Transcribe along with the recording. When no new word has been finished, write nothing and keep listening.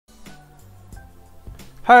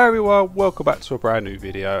Hey everyone, welcome back to a brand new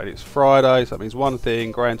video, and it's Friday, so that means one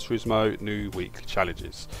thing: Gran Turismo new weekly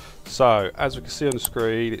challenges. So as we can see on the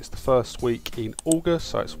screen, it's the first week in August,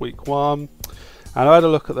 so it's week 1, and I had a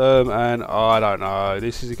look at them and I don't know,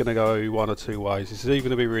 this is going to go one or two ways. This is either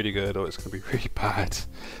going to be really good or it's going to be really bad.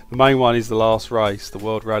 The main one is the last race, the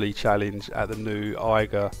World Rally Challenge at the new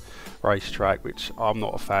Eiger racetrack, which I'm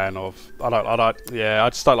not a fan of. I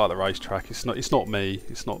just don't like the racetrack. It's not me.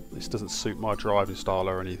 This doesn't suit my driving style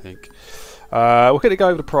or anything. We're going to go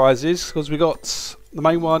over the prizes because we got the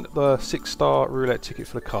main one, the 6-star roulette ticket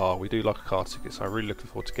for the car. We do like a car ticket, so I'm really looking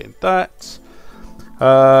forward to getting that.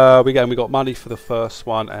 We got money for the first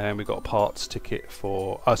one, and we got a parts ticket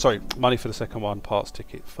for money for the second one, parts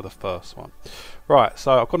ticket for the first one. Right,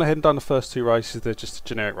 so I've gone ahead and done the first two races. They're just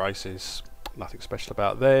generic races, nothing special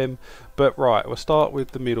about them. But right, we'll start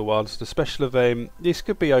with the middle ones. The special event, this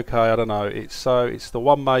could be okay, I don't know. It's the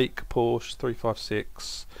one make Porsche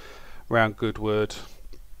 356 round Goodwood.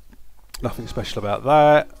 Nothing special about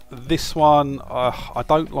that. This one, I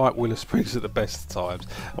don't like Willow Springs at the best of times.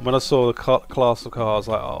 And when I saw the class of cars,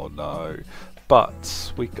 I was like, oh no.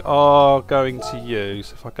 But we are going to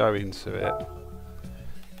use, if I go into it,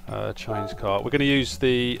 change car. We're going to use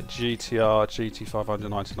the GTR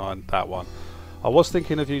GT599, that one. I was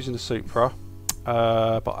thinking of using the Supra,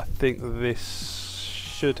 but I think this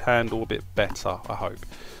should handle a bit better, I hope.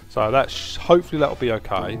 So hopefully that'll be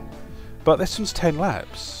okay. But this one's 10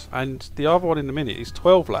 laps, and the other one in the minute is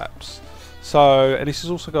 12 laps. So, and this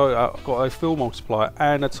has also got a fuel multiplier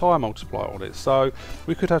and a tyre multiplier on it. So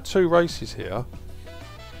we could have two races here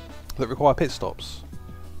that require pit stops.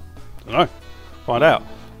 I don't know. Find out.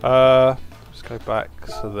 Let's go back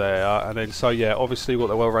to there, and then so yeah, obviously we've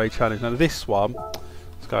got the World Rally Challenge. Now this one,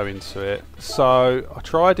 let's go into it. So I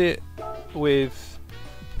tried it with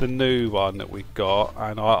the new one that we got,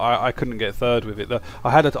 and I couldn't get third with it.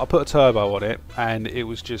 I put a turbo on it, and it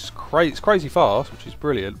was just it's crazy fast, which is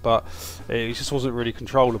brilliant, but it just wasn't really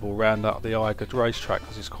controllable round up the Eiger racetrack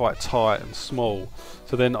because it's quite tight and small.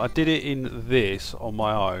 So then I did it in this on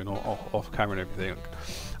my own, off camera and everything,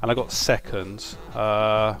 and I got second.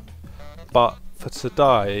 But for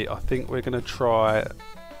today, I think we're going to try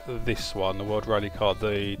this one, the World Rally Car,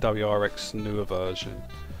 the WRX newer version.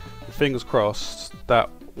 Fingers crossed that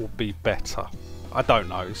will be better. I don't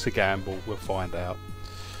know, it's a gamble, we'll find out.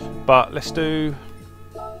 But let's do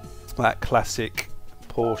that classic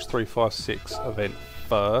Porsche 356 event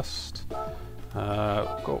first.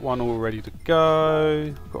 Got one all ready to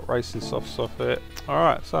go, got racing softs off it.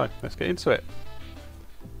 Alright, so let's get into it.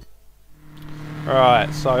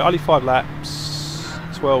 Alright, so only 5 laps,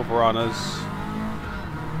 12 runners.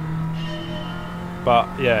 But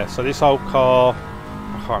yeah, so this old car,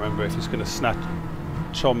 I can't remember if it's going to snatch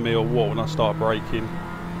on me or what when I start braking.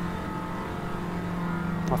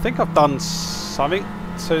 I think I've done something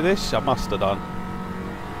to this. I must have done.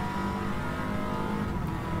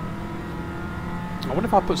 I wonder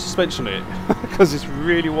if I put suspension in it because it's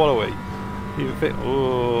really wallowy. Even if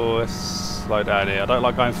oh, let's slow down here. I don't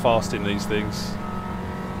like going fast in these things.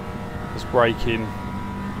 Just braking.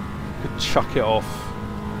 Could chuck it off.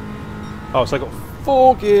 Oh, so I got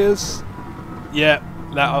 4 gears. Yeah.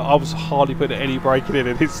 I was hardly putting any braking in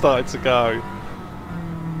and it started to go.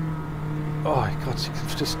 Oh my god,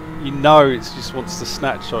 you know it just wants to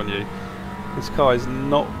snatch on you. This car is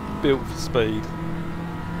not built for speed.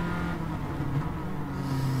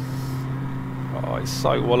 Oh, it's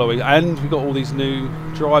so wallowy. And we've got all these new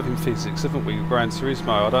driving physics, haven't we, with Gran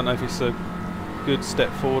Turismo. I don't know if it's a good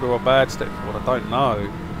step forward or a bad step forward, I don't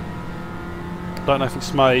know. I don't know if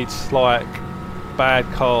it's made like bad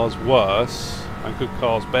cars worse and good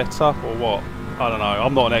cars better, or what? I don't know.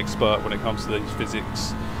 I'm not an expert when it comes to these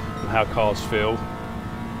physics and how cars feel.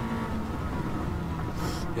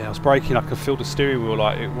 Yeah, I was braking, I could feel the steering wheel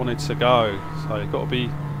like it wanted to go, so you've got to be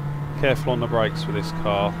careful on the brakes with this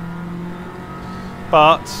car.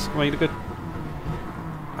 But, I mean,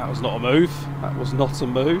 that was not a move. That was not a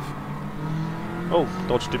move. Oh,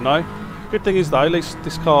 dodged him though. Good thing is though, at least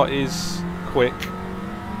this car is quick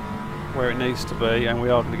where it needs to be, and we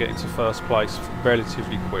are going to get into first place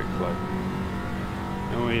relatively quickly.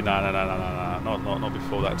 No, not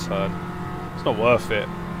before that turn. It's not worth it.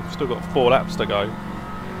 We've still got 4 laps to go.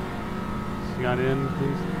 So going in,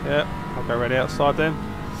 yeah, I'll go around the outside then.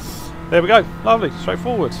 There we go, lovely,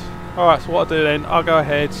 straightforward. Alright, so what I'll do then, I'll go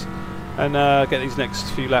ahead and get these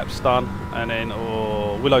next few laps done, and then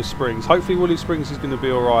Willow Springs. Hopefully Willow Springs is going to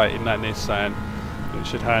be alright in that Nissan. It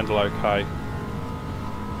should handle okay.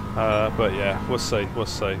 But yeah, we'll see.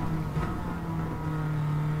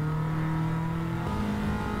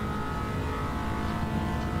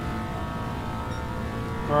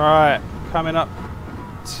 Right, coming up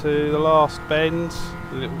to the last bend,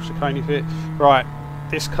 the little chicane bit. Right,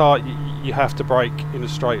 this car you have to brake in a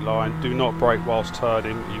straight line. Do not brake whilst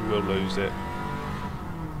turning, you will lose it.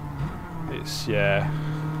 It's, yeah.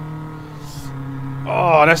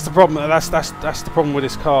 Oh, that's the problem. That's the problem with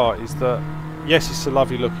this car, is that yes, it's a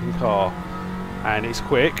lovely looking car and it's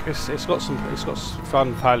quick. It's got some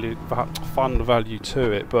fun value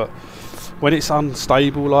to it, but when it's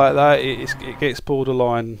unstable like that, it gets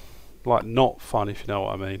borderline like not fun, if you know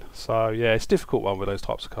what I mean. So yeah, it's a difficult one with those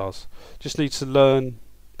types of cars. Just need to learn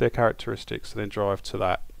their characteristics and then drive to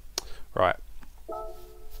that.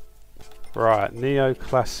 Right,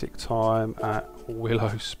 Neo-Classic time at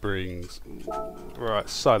Willow Springs. Right,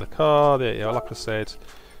 so the car, there you go, like I said,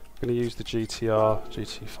 I'm going to use the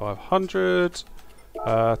GT500.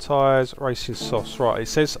 Tyres, racing softs. Right, it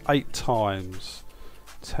says 8 times,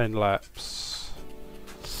 10 laps.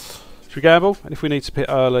 Should we gamble? And if we need to pit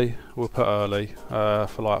early, we'll put early for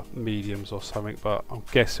like mediums or something, but I'm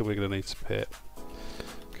guessing we're going to need to pit.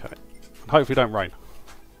 Okay, and hopefully it don't rain.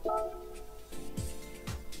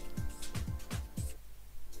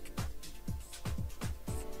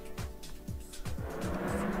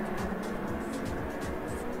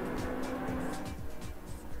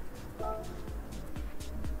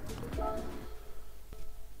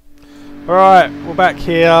 Alright, we're back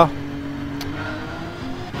here.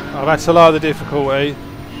 I've had to lower the difficulty.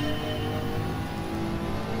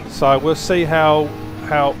 So we'll see how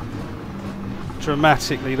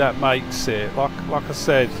dramatically that makes it. Like I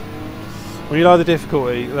said, when you lower the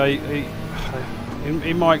difficulty,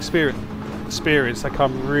 in my experience, they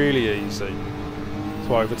come really easy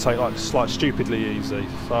to overtake, like stupidly easy.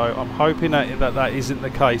 So I'm hoping that isn't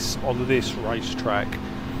the case on this racetrack.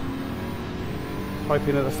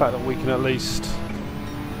 Hoping at the fact that we can at least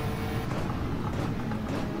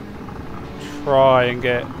try and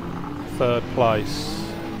get 3rd place.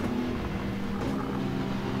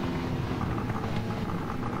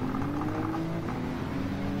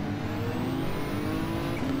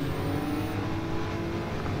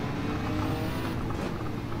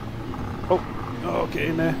 Oh, get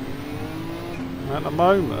in there. At the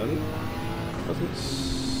moment, doesn't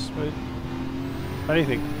smooth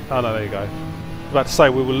anything. Oh no, there you go. About to say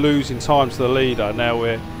we were losing time to the leader, now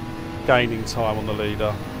we're gaining time on the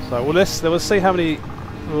leader. So we'll see how many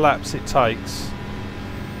laps it takes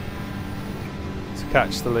to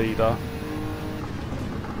catch the leader.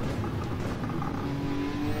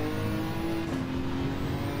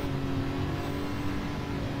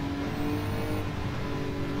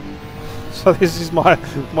 So this is my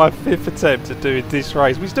 5th attempt at doing this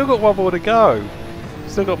race. We've still got one more to go.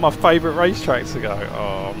 Still got my favourite racetrack to go.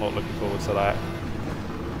 Oh, I'm not looking forward to that.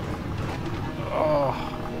 Oh,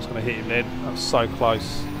 I was going to hit him then. That was so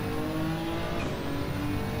close.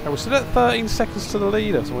 Okay, we're still at 13 seconds to the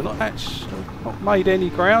leader, so we're not made any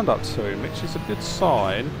ground up to him, which is a good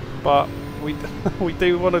sign. But we we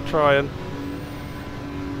do want to try and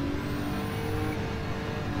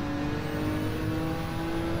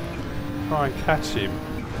catch him.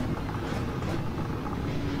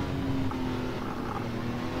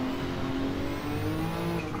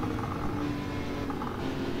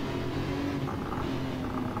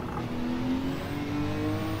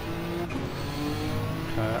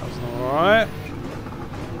 That was alright.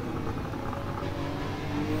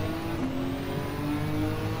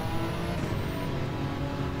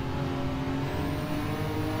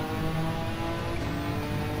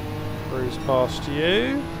 Cruise past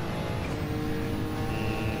you.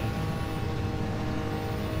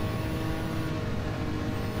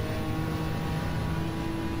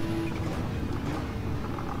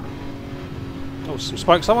 Oh, some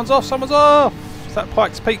smoke. Someone's off. Someone's off. Is that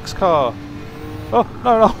Pikes Peak's car? Oh,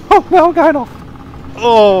 no. Oh, no, I'm going off.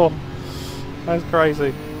 Oh, that's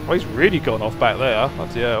crazy. Oh, he's really gone off back there.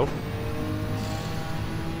 Bloody hell.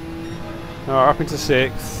 Alright, up into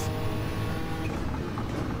 6th.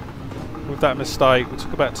 With that mistake, we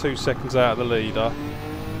took about 2 seconds out of the leader.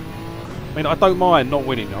 I mean, I don't mind not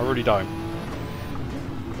winning. I really don't.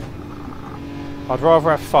 I'd rather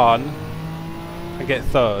have fun and get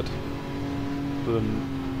 3rd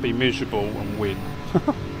than be miserable and win.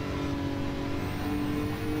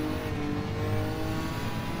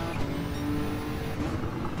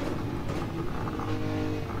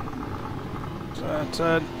 Turn.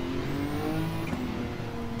 Turn.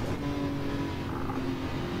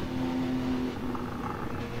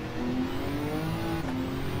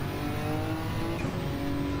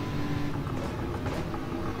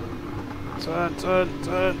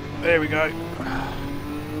 There we go.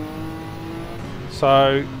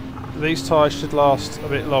 So these tyres should last a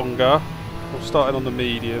bit longer. We're starting on the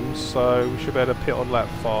mediums, so we should be able to pit on lap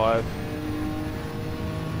 5.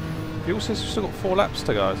 It also says we've still got 4 laps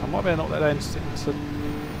to go, so I might be able to knock that down into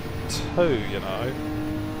 2, you know.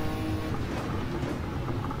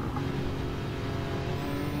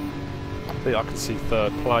 I think I can see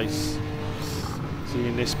 3rd place. So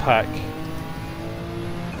in this pack,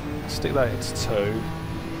 stick that into 2.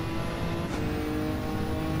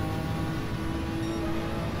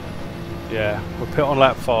 Yeah, we'll pit on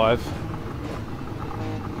lap 5.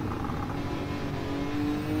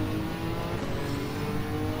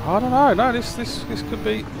 I don't know. No, this could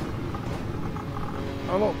be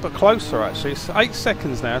a lot bit closer actually. It's 8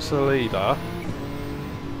 seconds now to the leader.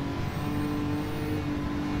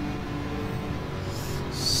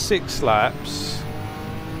 6 laps.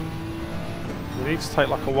 We need to take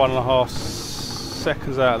like a 1.5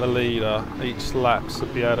 seconds out of the leader each lap to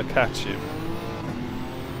be able to catch him.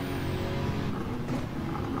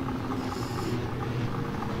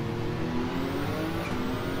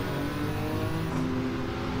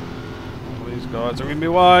 Guys are in my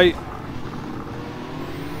way.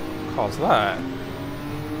 What car's that?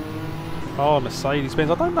 Oh, Mercedes Benz.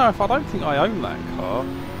 I don't think I own that car.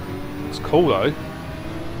 It's cool though.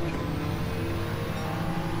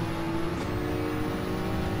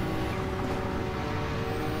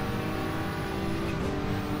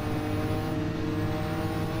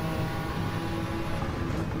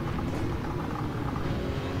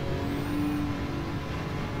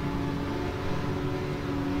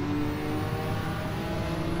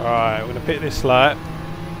 Alright, we're going to pit this lap.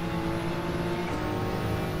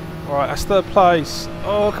 Alright, that's 3rd place.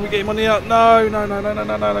 Oh, can we get him on the out? No.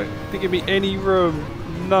 Didn't give me any room.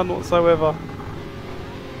 None whatsoever.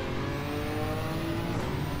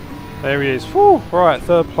 There he is. Whew. Right,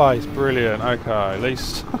 3rd place. Brilliant. Okay, at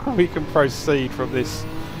least we can proceed from this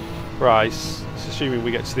race. Just assuming we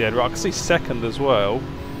get to the end. Right, I can see 2nd as well.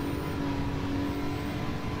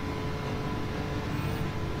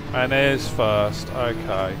 And there's 1st,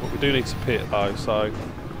 okay. But we do need to pit though, so.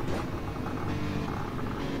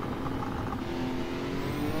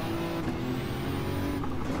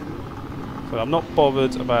 So I'm not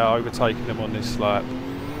bothered about overtaking them on this lap.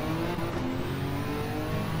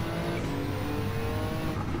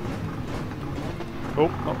 Oh,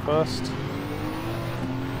 not 1st.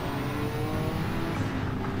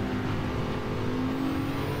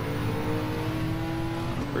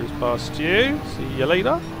 Cruise past you, see you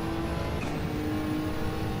later.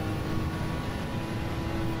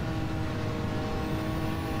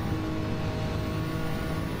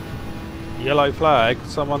 Yellow flag,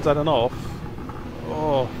 someone's had an off.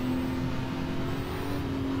 Oh.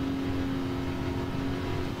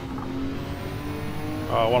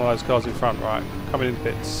 Oh, one of those cars in front, right. Coming in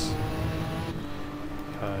pits.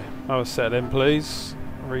 Okay, another set of them please.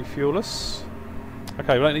 Refuel us.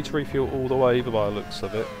 Okay, we don't need to refuel all the way either by the looks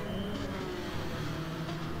of it.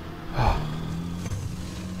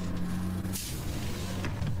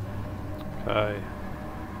 Okay.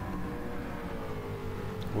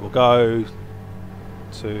 We'll go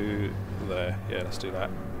to there. Yeah, let's do that.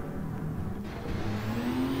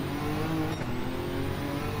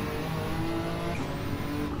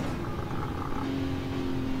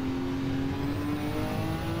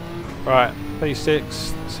 Right, P6,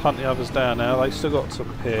 let's hunt the others down now. They've still got to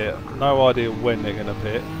pit. No idea when they're going to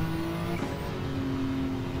pit.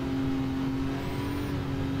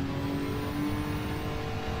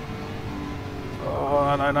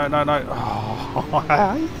 Oh, no. Oh,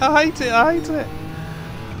 I hate it.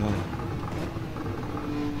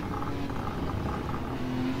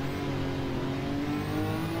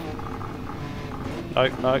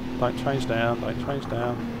 No, don't change down,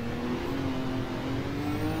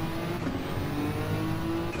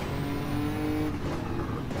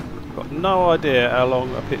 Got no idea how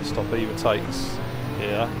long a pit stop even takes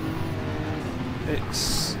here.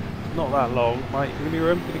 It's not that long, mate. Give me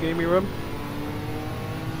room, can you give me room?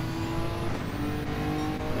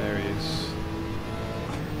 There he is.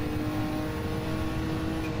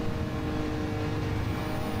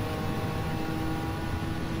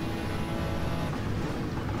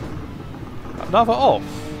 Another off.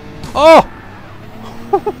 Oh!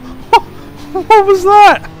 What was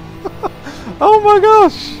that? Oh my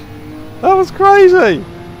gosh! That was crazy!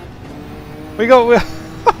 We got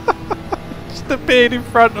just appeared in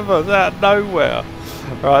front of us out of nowhere.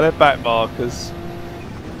 Right, they're back markers.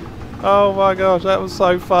 Oh my gosh, that was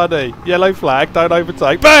so funny. Yellow flag, don't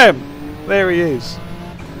overtake. BAM! There he is.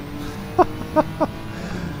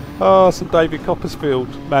 Oh, some David Copperfield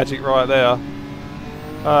magic right there.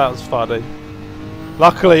 Oh, that was funny.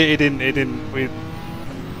 Luckily, it didn't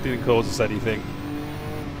cause us anything.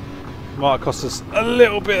 Might have cost us a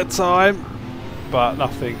little bit of time, but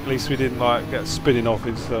nothing. At least we didn't like get spinning off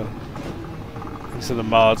into the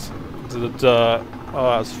mud, into the dirt.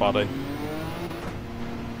 Oh, that was funny.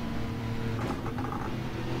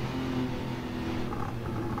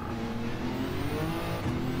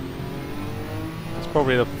 It's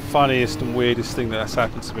probably the funniest and weirdest thing that's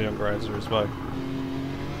happened to me on Gran Turismo.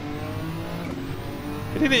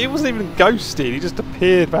 It wasn't even ghosted, he just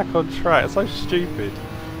appeared back on track. It's so stupid.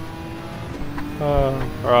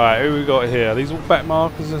 Right, who we got here? Are these all back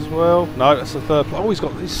markers as well? No, that's the third. Oh,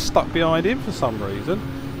 he's stuck behind him for some reason.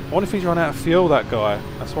 I wonder if he's run out of fuel, that guy.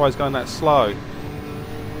 That's why he's going that slow.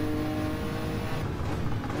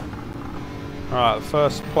 Right, the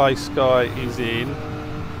first place guy is in.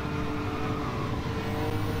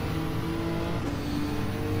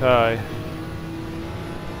 Okay.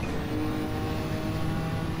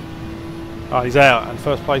 Oh, he's out, and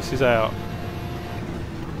first place is out.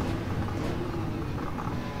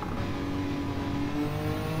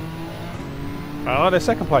 Oh, they're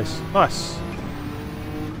second place. Nice.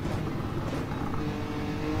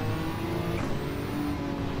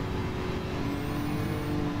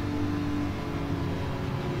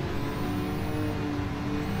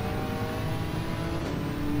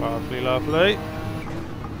 Lovely, lovely.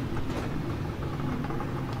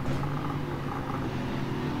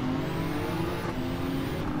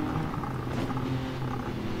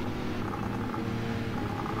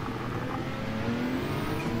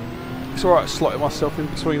 It's alright slotting myself in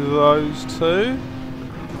between those two.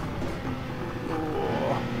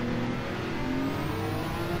 Oh.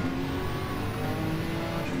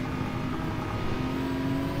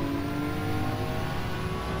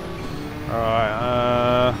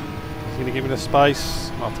 Alright, he's going to give me the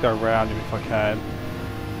space. I'll have to go around him if I can.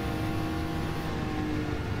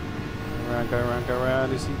 Go around, go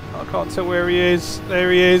around. Is he? I can't tell where he is.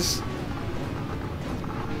 There he is.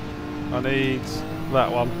 I need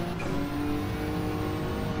that one.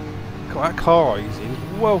 God, that car he's in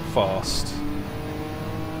is well fast.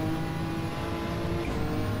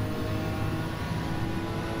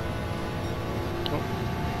 Oh.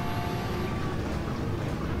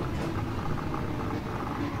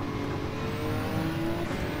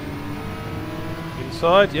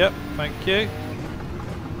 Inside, yep, thank you.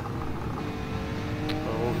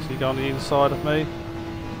 Oh, is he going on the inside of me?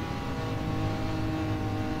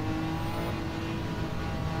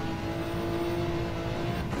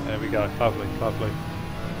 There we go, lovely, lovely.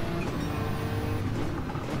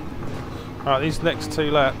 Alright, these next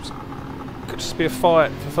two laps could just be a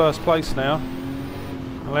fight for first place now.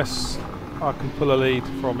 Unless I can pull a lead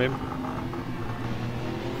from him.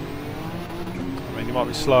 I mean, he might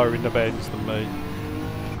be slower in the bends than me.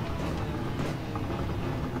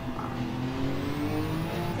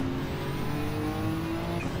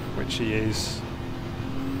 Which he is.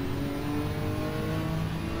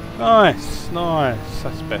 Nice, nice,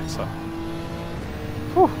 that's better.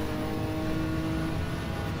 Whew.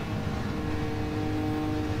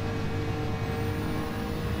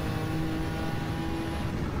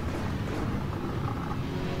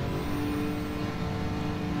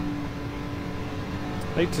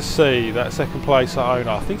 Need to see that second place I own.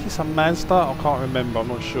 I think it's a Mazda, I can't remember, I'm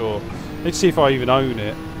not sure. Need to see if I even own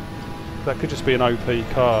it. That could just be an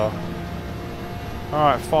OP car.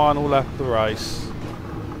 Alright, final lap of the race.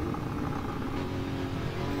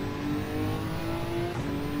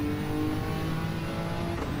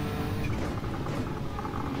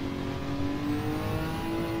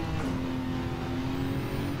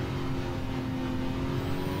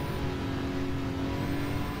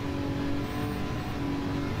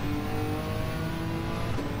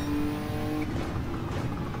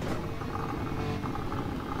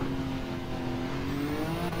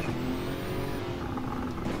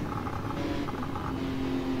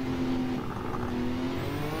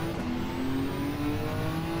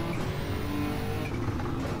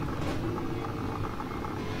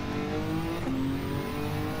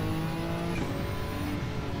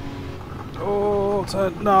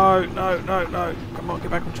 Turn. No, no, no, no. Come on,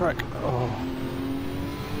 get back on track. Oh.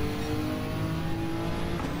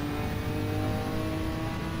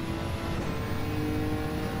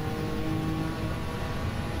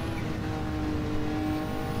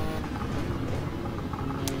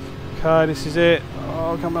 Okay, this is it.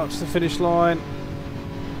 Oh, coming up to the finish line.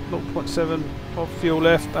 0.7 of fuel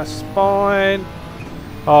left. That's fine.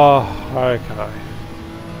 Oh, okay.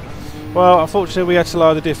 Well, unfortunately, we had to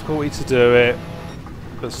lower the difficulty to do it.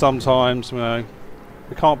 But sometimes, you know,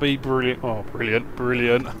 we can't be brilliant, oh,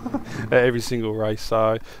 brilliant at every single race,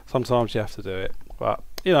 so sometimes you have to do it. But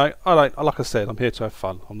you know, I don't. Like I said, I'm here to have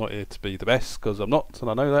fun. I'm not here to be the best because I'm not, and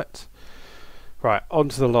I know that. Right, on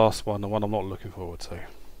to the last one, the one I'm not looking forward to.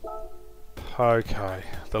 Okay,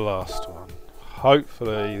 the last one.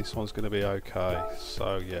 Hopefully this one's going to be okay.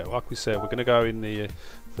 So yeah, like we said, we're going to go in the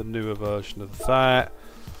newer version of that.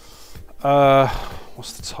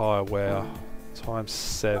 What's the tyre wear? Times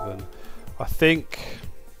 7. I think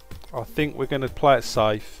we're going to play it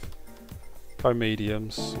safe. Go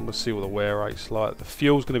mediums, and we'll see what the wear rate's like. The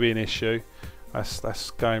fuel's going to be an issue.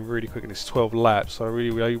 That's going really quick, and it's 12 laps. So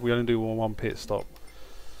really, we only do one pit stop.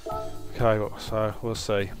 Okay, so we'll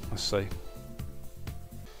see. Let's see.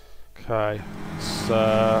 Okay,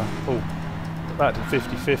 so put that to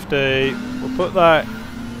 50-50. We'll put that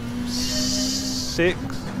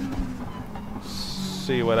 6.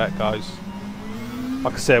 See where that goes.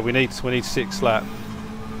 Like I said, we need 6 lap.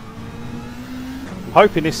 I'm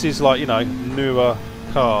hoping this is like, you know, newer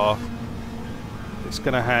car. It's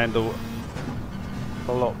going to handle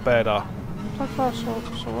a lot better. So far, it's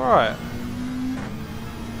alright.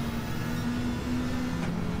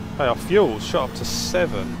 Hey, our fuel's shot up to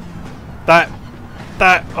 7. Right,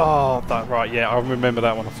 yeah, I remember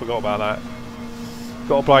that one. I forgot about that.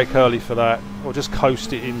 Got to brake early for that, or just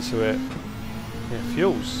coast it into it. Yeah,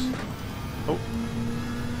 fuels. Oh.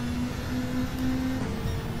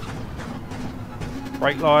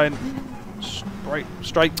 Brake line.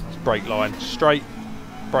 Straight brake line. Straight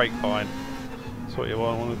brake line. That's what you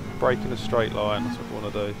want. I want to brake in a straight line. That's what you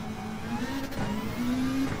want to do.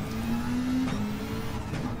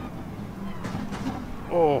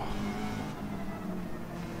 Oh.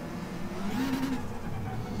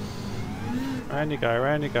 Round you go,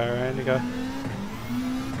 round you go, round you go.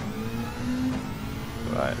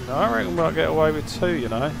 Right, no, I reckon we might get away with 2, you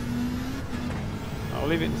know. I'll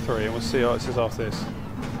leave it in 3 and we'll see how it says after this.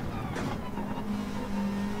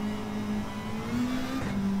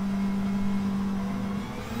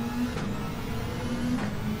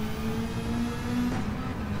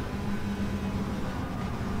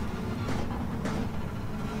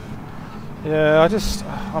 Yeah,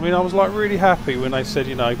 I mean, I was like really happy when they said,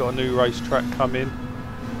 you know, got a new racetrack coming.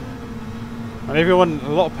 And everyone, a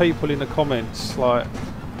lot of people in the comments, like,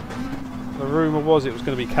 the rumour was it was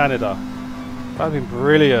going to be Canada. That'd have been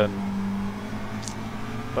brilliant.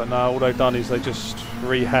 But no, all they've done is they just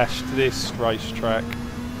rehashed this racetrack.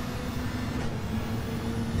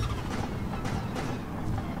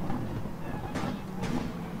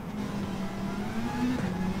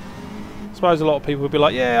 I suppose a lot of people would be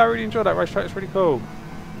like, yeah, I really enjoyed that racetrack, it's really cool.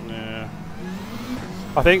 Yeah.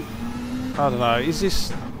 I think, I don't know, is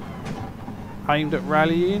this aimed at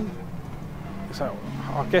rallying? So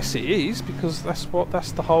I guess it is, because that's what they've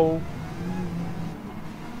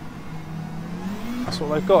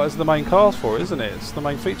got as the main cars for it, isn't it? It's the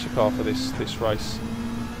main feature car for this race.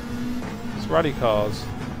 It's rally cars.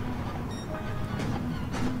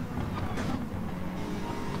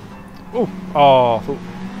 Ooh. Oh, I thought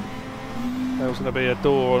there was going to be a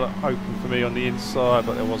door open for me on the inside,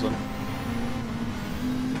 but there wasn't.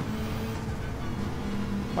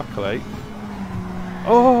 Luckily.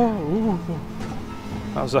 Oh!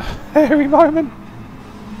 That was a hairy moment.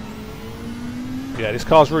 Yeah, this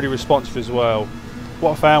car's really responsive as well.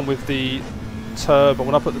 What I found with the turbo,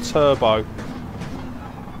 when I put the turbo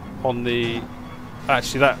on the...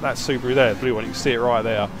 Actually, that Subaru there, the blue one, you can see it right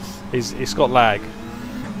there, it's got lag.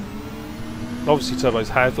 Obviously turbos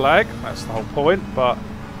have lag, that's the whole point, but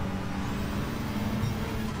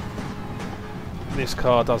this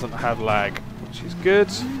car doesn't have lag, which is good.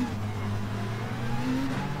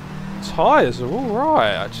 Tyres are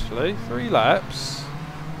alright actually, 3 laps.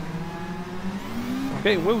 I'm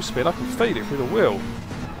getting wheel spin, I can feed it through the wheel.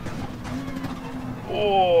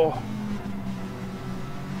 Oh!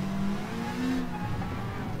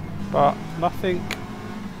 But nothing.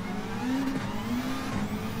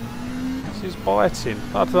 Is biting.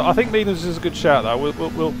 I think mediums is a good shout though.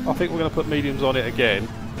 I think we're going to put mediums on it again.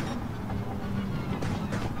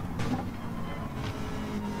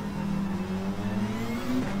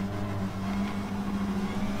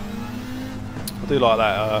 I do like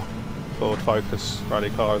that Ford Focus rally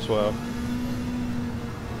car as well.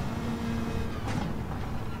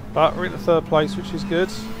 But we're in the 3rd place, which is good.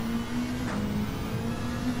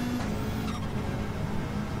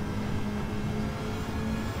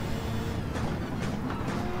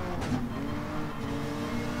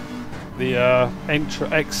 The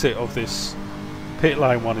exit of this pit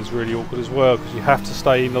lane one is really awkward as well, because you have to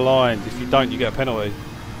stay in the lines. If you don't, you get a penalty.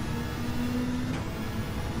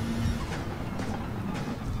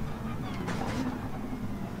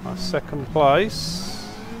 My 2nd place.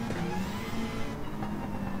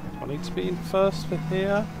 20 need to be in first for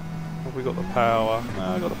here? Have we got the power? No,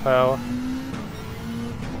 I got the power.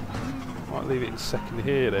 Might leave it in second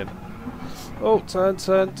here then. Oh, turn,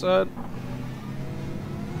 turn, turn.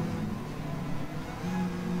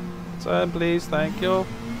 Turn, please, thank you.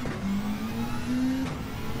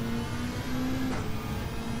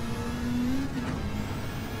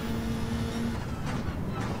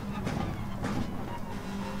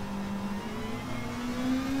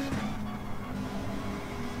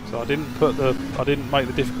 So I didn't make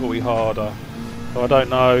the difficulty harder. So I don't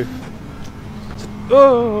know.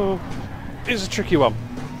 Oh, it's a tricky one.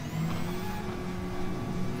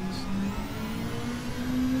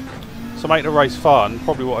 To make the race fun,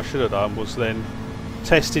 probably what I should have done was then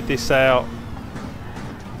tested this out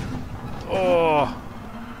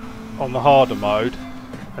on the harder mode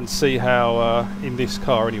and see how in this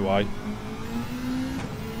car anyway,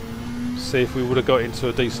 see if we would have got into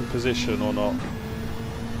a decent position or not.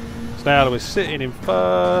 So now we're sitting in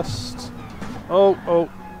first. Oh,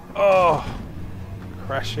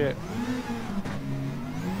 crash it.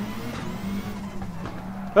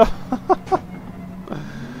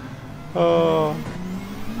 Oh.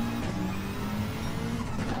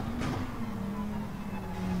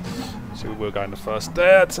 So we were going to first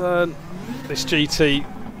there turn. This GT,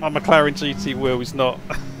 my McLaren GT wheel is not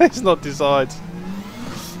it's not designed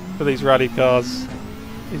for these rally cars.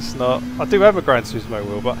 It's not. I do have a Gran Turismo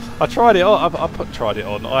wheel, but I tried it on. Tried it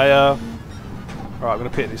on. Right, I'm going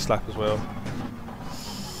to pit this lap as well.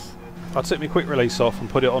 I took my quick release off and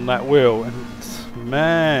put it on that wheel, and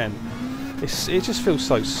man, it just feels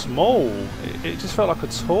so small. It just felt like a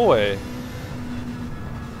toy.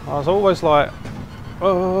 I was always like,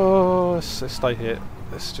 oh, let's stay here.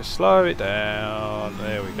 Let's just slow it down.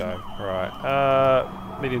 There we go. Right.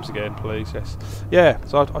 Mediums again, please. Yes. Yeah.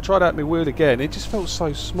 So I tried out my wheel again. It just felt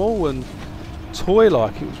so small and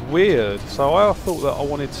toy-like. It was weird. So I thought that I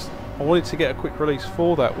wanted to get a quick release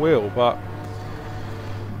for that wheel, but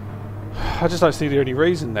I just don't see any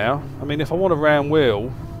reason now. I mean, if I want a round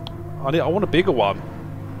wheel, I want a bigger one.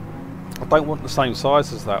 I don't want the same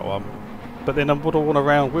size as that one. But then what do I want a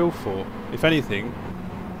round wheel for? If anything,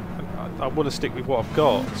 I want to stick with what I've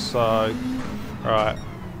got. So, right,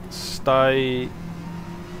 stay.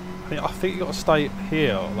 I think you've got to stay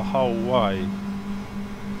here the whole way.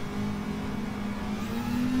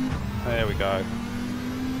 There we go.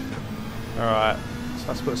 Alright, so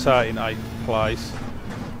that's put us out in 8th place.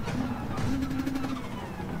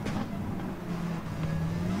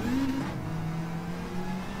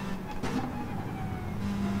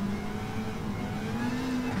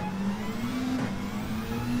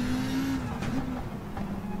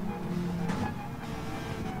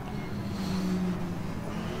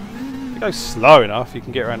 Go slow enough, you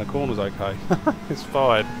can get around the corners okay. It's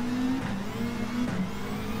fine.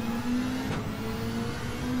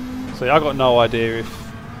 See, I got no idea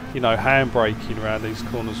if, you know, handbraking around these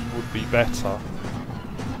corners would be better.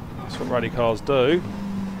 That's what rally cars do.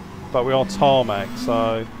 But we are tarmac,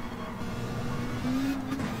 so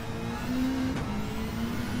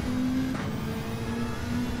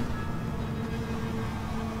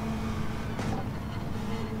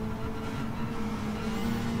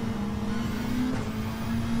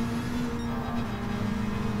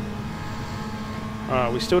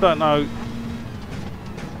we still don't know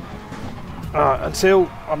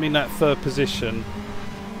until I'm in that third position.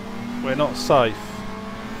 We're not safe.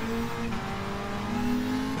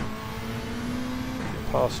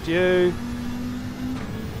 Get past you.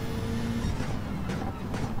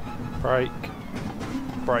 Brake.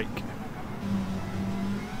 Brake.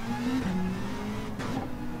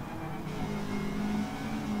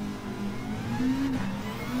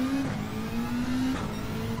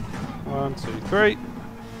 One, two, three.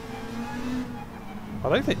 I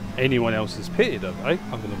don't think anyone else has pitted, have they?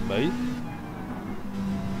 Other than me.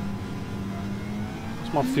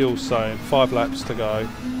 What's my fuel saying? 5 laps to go.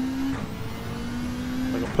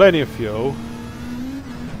 I've got plenty of fuel.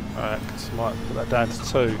 Alright, so I might put that down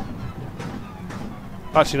to 2.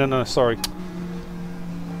 Actually, no, sorry.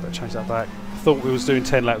 Better change that back. I thought we was doing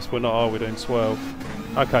 10 laps, but not. Oh, we're doing 12.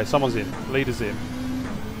 Okay, someone's in. Leader's in.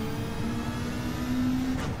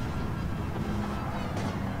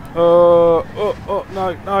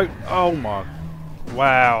 No, oh my,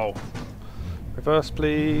 wow. Reverse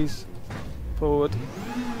please, forward.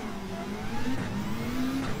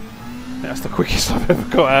 That's the quickest I've ever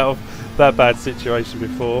got out of that bad situation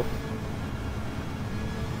before.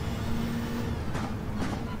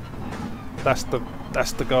 That's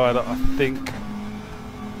the guy that I think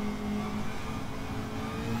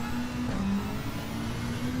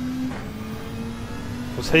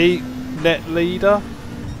was he net leader.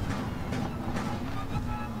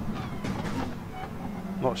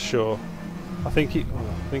 not sure. I think he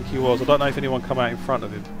was. I don't know if anyone come out in front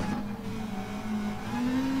of him.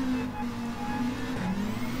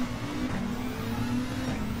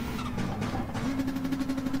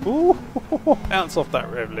 Ooh, bounce off that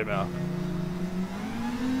rev limiter.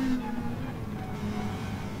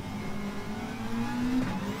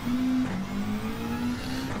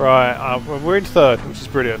 Right, we're in third, which is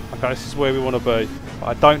brilliant. Okay, this is where we want to be. But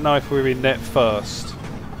I don't know if we're in net first.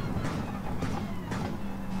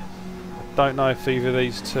 I don't know if either of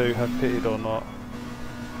these two have pitted or not.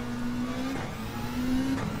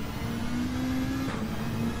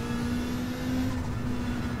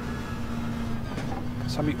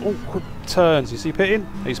 So many awkward turns. Is he pitting?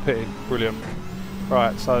 He's pitting. Brilliant.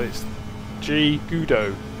 Right, so it's G.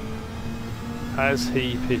 Gudo. Has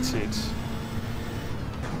he pitted?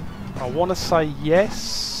 I want to say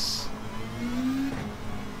yes.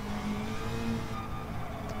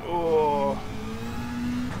 Oh.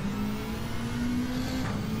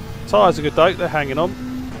 Tyres are good though, they're hanging on.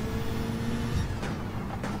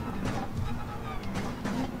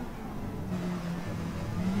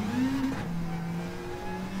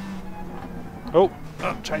 Oh,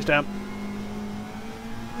 change down.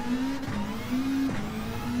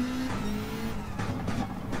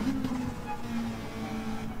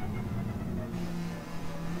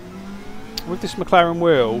 With this McLaren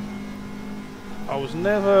wheel, I was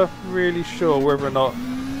never really sure whether or not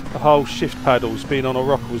the whole shift paddles being on a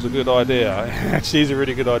rocker was a good idea. It actually is a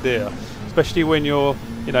really good idea, especially when you're,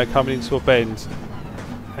 you know, coming into a bend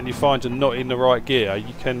and you find you're not in the right gear.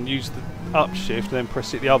 You can use the upshift and then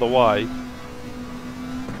press it the other way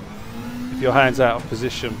if your hand's out of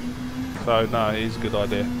position. So no, it is a good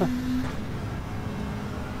idea.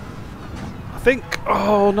 I think.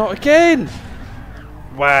 Oh, not again!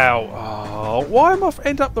 Wow. Oh, why am I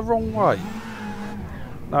end up the wrong way?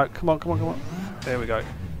 No, come on, come on, come on. There we go.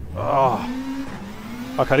 Oh.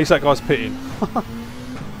 Okay, at least that guy's pitting.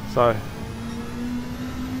 So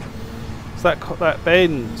that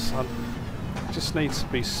bends. I just need to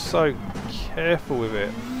be so careful with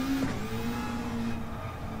it.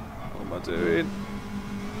 What am I doing?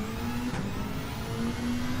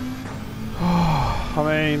 I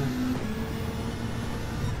mean,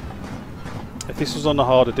 if this was on the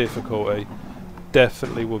harder difficulty,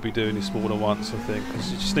 definitely would be doing this more than once, I think,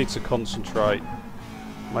 because you just need to concentrate,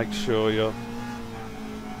 make sure you're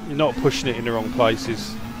not pushing it in the wrong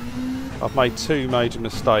places. I've made 2 major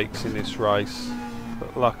mistakes in this race,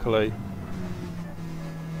 but luckily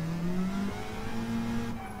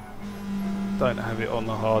don't have it on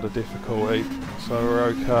the harder difficulty, so we're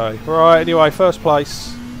okay. Right, anyway, first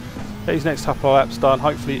place. Get his next couple of laps done,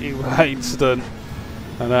 hopefully incident.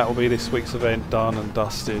 And that will be this week's event done and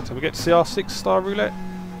dusted. And we get to see our 6-star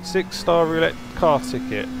roulette car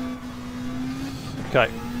ticket. Okay.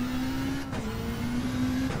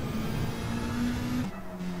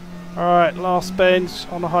 Alright, last bend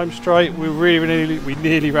on the home straight. We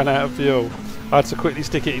nearly ran out of fuel. I had to quickly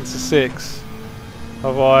stick it into 6.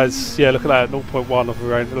 Otherwise, yeah, look at that, 0.1 of the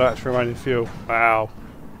remaining fuel. Wow.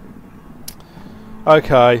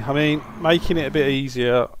 Okay, I mean, making it a bit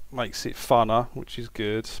easier makes it funner, which is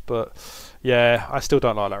good, but yeah, I still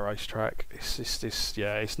don't like that racetrack. It's just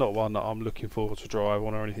yeah, it's not one that I'm looking forward to drive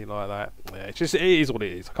on or anything like that. Yeah, it is what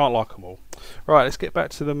it is. I can't like them all. Right, let's get back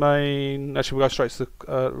to the main. Actually, we'll go straight to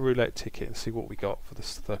the roulette ticket and see what we got for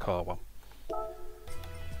the car one.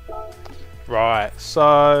 Right,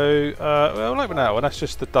 so well, open that one. That's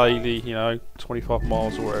just the daily, you know, 25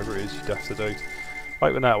 miles or whatever it is you'd have to do.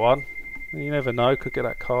 Open that one. You never know, could get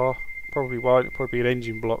that car. Probably won't, it'll probably be an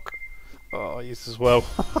engine block. Oh, yes as well.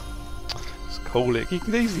 Just call it. You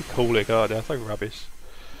can easily call it, can't you? It's like rubbish.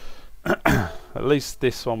 At least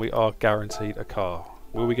this one we are guaranteed a car.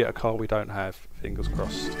 Will we get a car we don't have? Fingers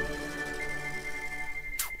crossed.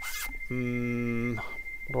 What do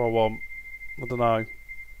I want? I don't know.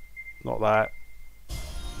 Not that.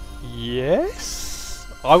 Yes?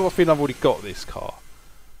 I've got a feeling I've already got this car.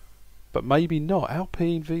 But maybe not.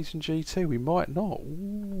 Alpine V's and GT, we might not.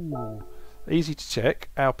 Ooh. Easy to check.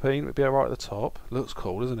 Alpine would be right at the top. Looks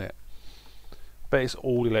cool, doesn't it? I bet it's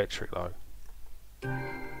all electric though.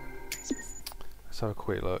 Let's have a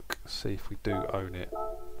quick look. See if we do own it.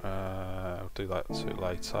 I'll do that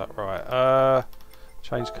later. Right.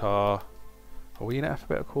 Change car. Are we in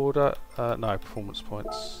alphabetical order? No, performance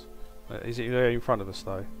points. Is it in front of us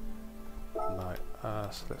though? No.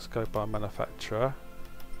 So let's go by manufacturer.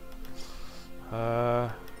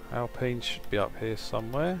 Alpine should be up here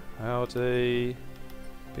somewhere. Audi,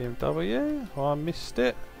 BMW. Oh, I missed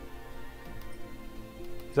it.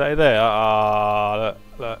 Is that it there? Ah,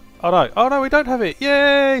 look, look. Oh no, we don't have it.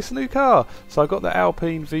 Yay, it's a new car. So I got the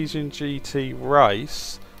Alpine Vision GT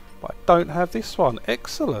Race, but I don't have this one.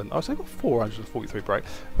 Excellent. I've got 443 brake.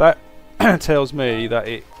 That tells me that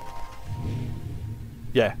it...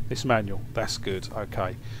 Yeah, it's manual. That's good.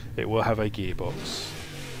 Okay. It will have a gearbox.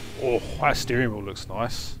 Oh, that steering wheel looks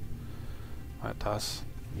nice. That does.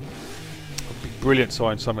 It'd be brilliant to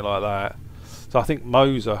own something like that. So I think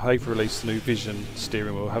Moser, they've released a new Vision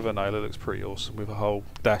steering wheel, haven't they? That looks pretty awesome with a whole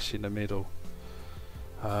dash in the middle.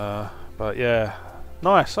 But yeah,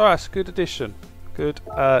 nice. Alright, it's a good addition. Good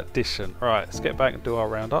addition. Right, let's get back and do our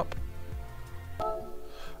roundup.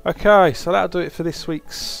 Okay, so that'll do it for this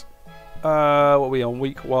week's... what are we on?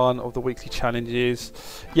 Week 1 of the weekly challenges.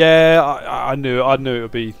 Yeah, I knew it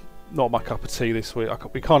would be not my cup of tea this week. I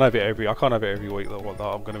can't have it every week that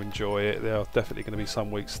I'm going to enjoy it. There are definitely going to be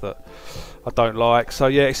some weeks that I don't like. So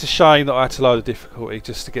yeah, it's a shame that I had to load the difficulty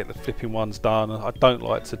just to get the flipping ones done. I don't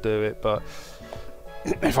like to do it, but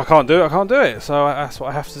if I can't do it, I can't do it. So that's what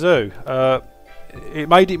I have to do. It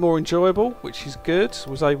made it more enjoyable, which is good. I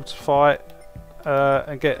was able to fight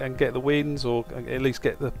and get the wins, or at least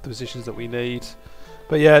get the positions that we need.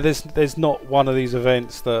 But yeah, there's not one of these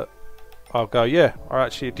events that I'll go, yeah, I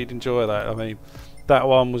actually did enjoy that. I mean, that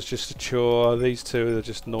one was just a chore. These two are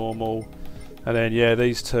just normal. And then, yeah,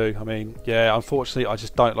 these two, I mean, yeah, unfortunately, I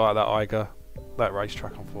just don't like that Eiger, that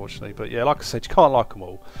racetrack, unfortunately. But yeah, like I said, you can't like them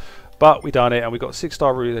all. But we done it, and we got a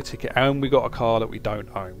 6-star relay ticket, and we got a car that we don't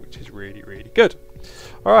own, which is really, really good.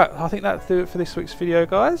 Alright, I think that'll do it for this week's video,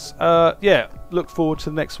 guys. Yeah, look forward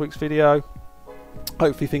to next week's video.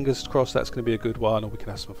 Hopefully, fingers crossed, that's going to be a good one, or we can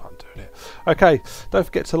have some fun doing it. Okay, don't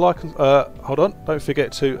forget to like and don't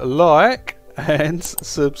forget to like and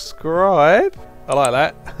subscribe. I like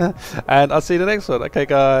that. And I'll see you in the next one. Okay,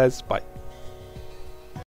 guys, bye.